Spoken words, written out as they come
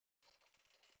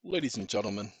Ladies and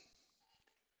gentlemen,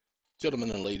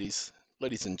 gentlemen and ladies,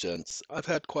 ladies and gents, I've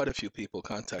had quite a few people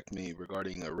contact me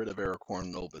regarding a writ of error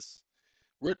quorum nobis.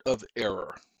 Writ of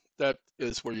error. That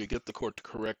is where you get the court to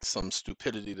correct some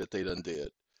stupidity that they done did.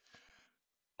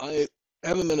 I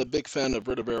haven't been a big fan of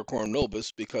writ of error quorum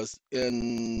nobis because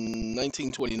in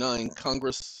 1929,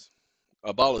 Congress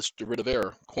abolished the writ of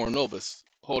error quorum nobis.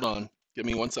 Hold on, give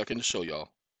me 1 second to show y'all.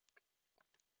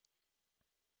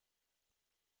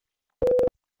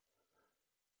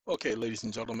 Okay, ladies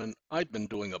and gentlemen, I've been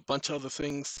doing a bunch of other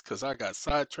things because I got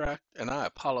sidetracked, and I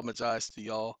apologize to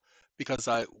y'all because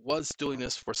I was doing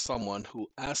this for someone who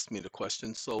asked me the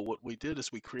question. So what we did is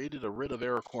we created a writ of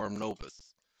error quorum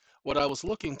nobis. What I was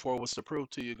looking for was to prove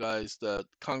to you guys that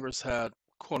Congress had,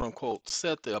 quote unquote,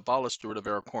 said they abolished the writ of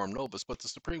error quorum nobis, but the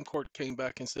Supreme Court came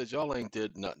back and said y'all ain't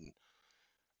did nothing.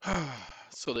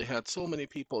 So they had so many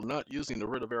people not using the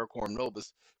writ of error quorum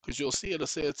nobis because you'll see it'll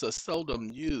say it's a seldom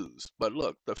used. But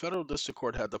look, the federal district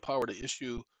court had the power to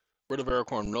issue writ of error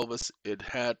quorum nobis. It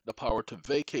had the power to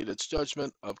vacate its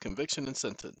judgment of conviction and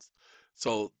sentence.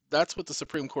 So that's what the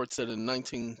Supreme Court said in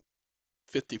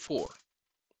 1954.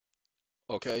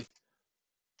 Okay,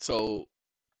 so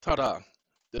ta-da!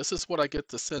 This is what I get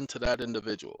to send to that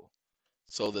individual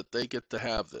so that they get to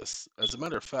have this. As a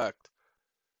matter of fact,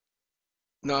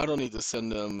 no, I don't need to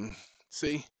send them.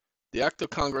 See, the act of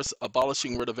Congress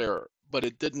abolishing writ of error, but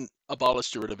it didn't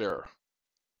abolish the writ of error.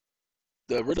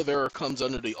 The writ of error comes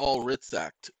under the All Writs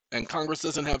Act, and Congress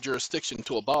doesn't have jurisdiction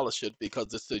to abolish it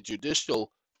because it's a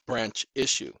judicial branch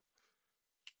issue.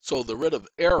 So the writ of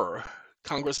error,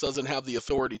 Congress doesn't have the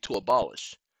authority to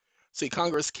abolish. See,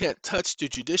 Congress can't touch the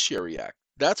Judiciary Act.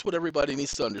 That's what everybody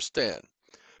needs to understand.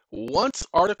 Once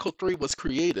Article 3 was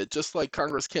created, just like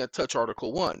Congress can't touch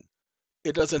Article 1,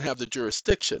 it doesn't have the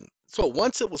jurisdiction. So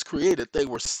once it was created, they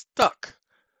were stuck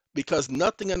because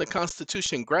nothing in the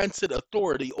Constitution grants it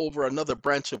authority over another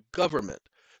branch of government.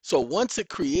 So once it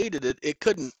created it, it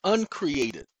couldn't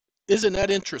uncreate it. Isn't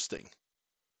that interesting?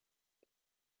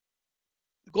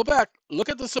 Go back, look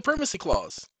at the Supremacy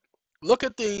Clause. Look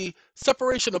at the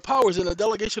separation of powers and the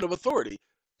delegation of authority.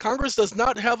 Congress does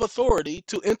not have authority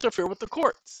to interfere with the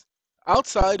courts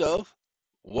outside of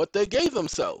what they gave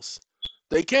themselves.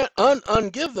 They can't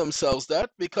ungive themselves that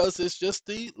because it's just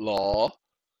the law.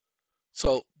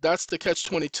 So that's the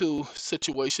catch-22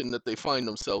 situation that they find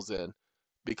themselves in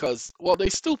because, well, they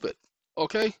stupid.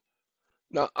 Okay?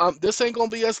 Now, this ain't going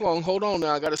to be as long. Hold on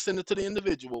now. I got to send it to the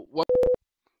individual. What?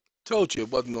 Told you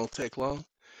it wasn't going to take long.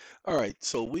 All right.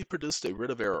 So we produced a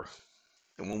writ of error.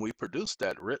 And when we produced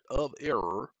that writ of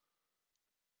error,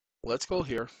 let's go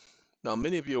here. Now,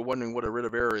 many of you are wondering what a writ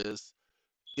of error is.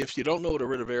 If you don't know what a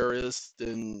writ of error is,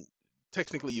 then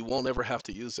technically you won't ever have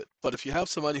to use it. But if you have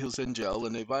somebody who's in jail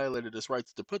and they violated his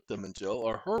rights to put them in jail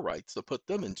or her rights to put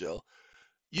them in jail,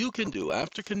 you can do,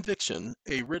 after conviction,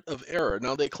 a writ of error.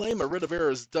 Now, they claim a writ of error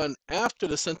is done after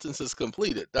the sentence is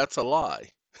completed. That's a lie.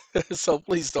 So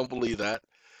please don't believe that.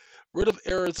 Writ of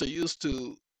errors are used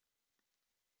to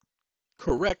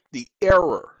correct the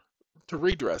error, to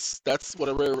redress. That's what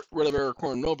a writ of error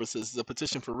quorum nobis is a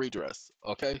petition for redress.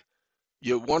 Okay?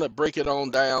 You want to break it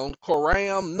on down.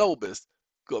 Quorum nobis.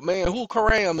 Man, who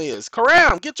Quorum is?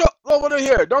 Quorum, get your over to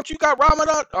here. Don't you got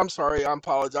Ramadan? I'm sorry, I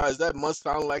apologize. That must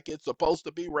sound like it's supposed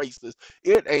to be racist.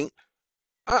 It ain't.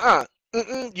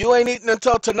 You ain't eating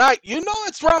until tonight. You know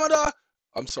it's Ramadan.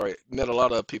 I'm sorry. Met a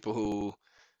lot of people who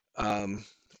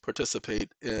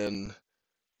participate in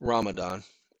Ramadan.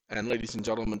 And ladies and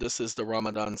gentlemen, this is the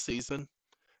Ramadan season.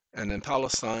 And in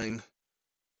Palestine,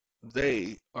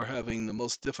 they are having the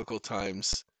most difficult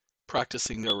times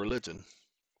practicing their religion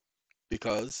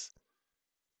because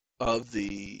of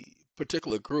the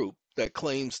particular group that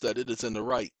claims that it is in the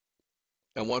right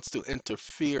and wants to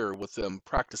interfere with them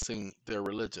practicing their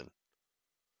religion.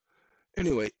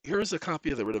 Anyway, here's a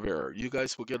copy of the writ of error. You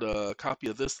guys will get a copy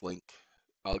of this link.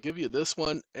 I'll give you this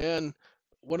one, and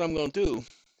what I'm going to do,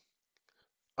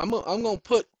 I'm going to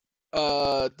put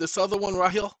this other one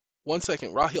right here. 1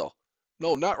 second, right here.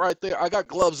 No, not right there. I got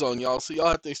gloves on, y'all, so y'all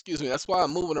have to excuse me. That's why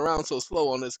I'm moving around so slow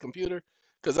on this computer,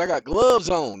 because I got gloves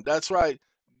on. That's right.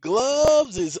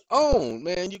 Gloves is on,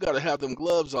 man. You got to have them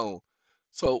gloves on.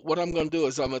 So what I'm going to do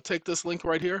is I'm going to take this link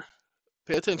right here.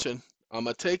 Pay attention. I'm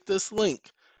going to take this link.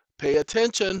 Pay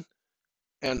attention.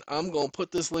 And I'm going to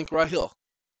put this link right here.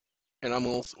 And I'm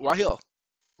going to,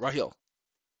 right here.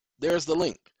 There's the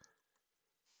link.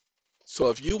 So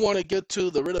if you want to get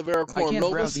to the writ of error quorum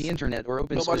nobis, browse the internet or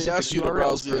open nobody asked you to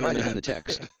browse the internet. In the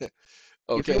text. Okay.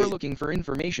 If you are looking for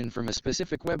information from a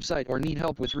specific website or need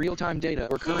help with real-time data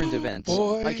or current events,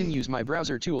 Boy. I can use my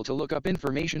browser tool to look up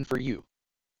information for you.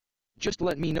 Just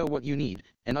let me know what you need,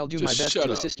 and I'll do my Just best shut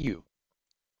to up. assist you.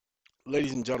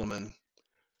 Ladies and gentlemen,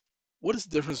 what is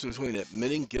the difference between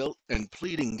admitting guilt and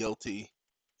pleading guilty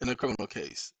in a criminal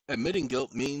case? Admitting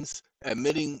guilt means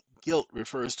admitting guilt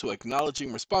refers to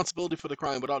acknowledging responsibility for the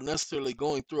crime without necessarily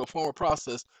going through a formal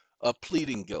process of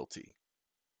pleading guilty.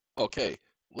 Okay,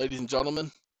 ladies and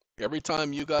gentlemen, every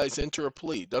time you guys enter a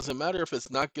plea, doesn't matter if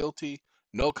it's not guilty,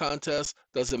 no contest,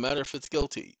 doesn't matter if it's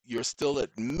guilty, you're still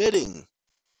admitting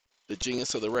the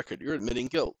genius of the record. You're admitting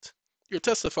guilt. You're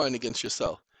testifying against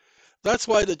yourself. That's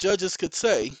why the judges could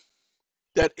say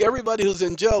that everybody who's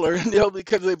in jail are in jail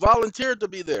because they volunteered to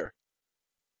be there.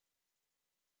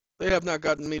 They have not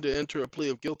gotten me to enter a plea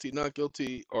of guilty, not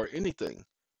guilty, or anything.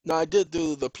 Now, I did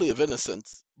do the plea of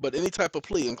innocence, but any type of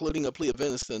plea, including a plea of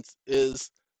innocence,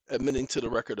 is admitting to the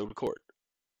record of the court,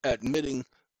 admitting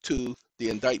to the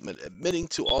indictment, admitting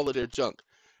to all of their junk.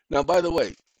 Now, by the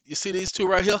way, you see these two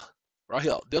right here? Right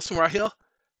here. This one right here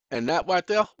and that right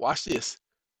there? Watch this.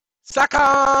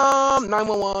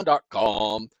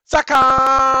 SACOM911.com.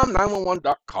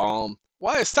 SACOM911.com.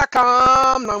 Why is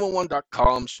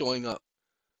SACOM911.com showing up?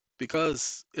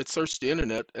 Because it searched the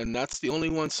internet, and that's the only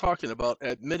one's talking about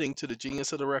admitting to the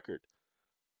genius of the record.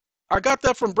 I got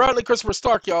that from Bradley Christopher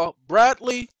Stark, y'all.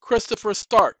 Bradley Christopher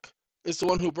Stark is the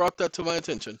one who brought that to my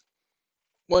attention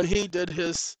when he did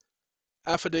his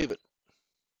affidavit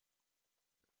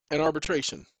and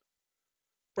arbitration.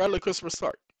 Bradley Christopher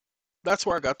Stark. That's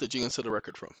where I got the genius of the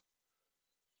record from.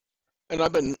 And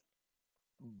I've been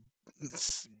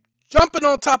jumping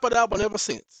on top of that one ever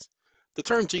since. The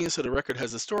term genius of the record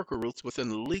has historical roots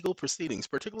within legal proceedings,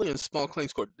 particularly in small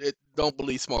claims court. Don't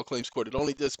believe small claims court. It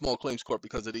only did small claims court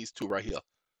because of these two right here.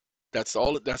 That's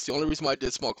all. That's the only reason why I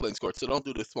did small claims court. So don't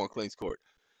do the small claims court.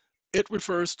 It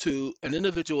refers to an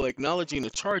individual acknowledging the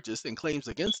charges and claims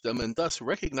against them and thus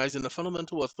recognizing the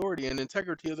fundamental authority and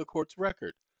integrity of the court's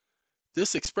record.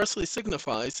 This expressly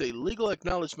signifies a legal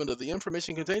acknowledgement of the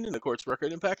information contained in the court's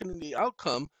record impacting the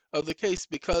outcome of the case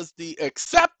because the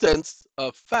acceptance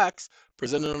of facts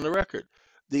presented on the record.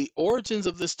 The origins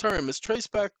of this term is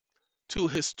traced back to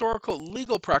historical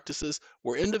legal practices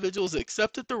where individuals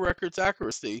accepted the record's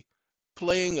accuracy,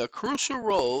 playing a crucial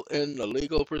role in the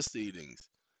legal proceedings.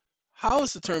 How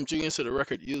is the term genius of the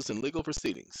record used in legal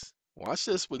proceedings? Watch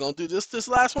this. We're going to do this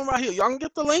last one right here. Y'all can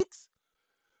get the links?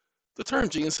 The term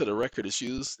genius of the record is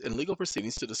used in legal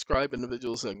proceedings to describe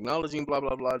individuals acknowledging blah,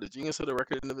 blah, blah. The genius of the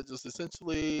record individuals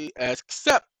essentially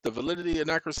accept the validity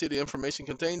and accuracy of the information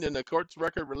contained in the court's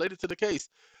record related to the case.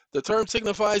 The term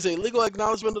signifies a legal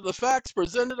acknowledgement of the facts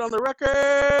presented on the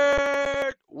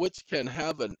record, which can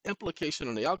have an implication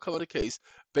on the outcome of the case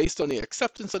based on the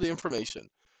acceptance of the information.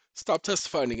 Stop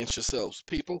testifying against yourselves,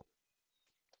 people.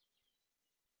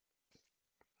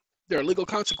 There are legal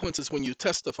consequences when you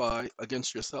testify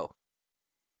against yourself.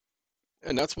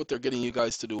 And that's what they're getting you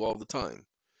guys to do all the time.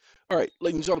 All right,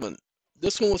 ladies and gentlemen,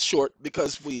 this one was short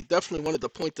because we definitely wanted to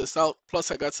point this out.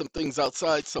 Plus, I got some things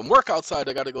outside, some work outside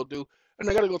I got to go do. And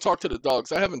I got to go talk to the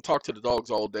dogs. I haven't talked to the dogs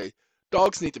all day.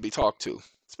 Dogs need to be talked to,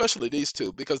 especially these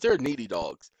two, because they're needy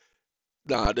dogs.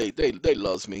 Nah, they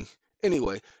loves me.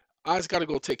 Anyway, I just got to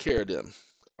go take care of them.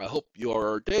 I hope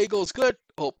your day goes good.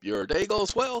 Hope your day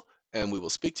goes well. And we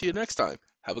will speak to you next time.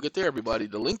 Have a good day, everybody.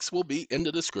 The links will be in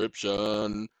the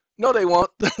description. No, they won't.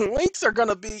 The links are going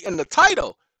to be in the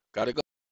title. Gotta go.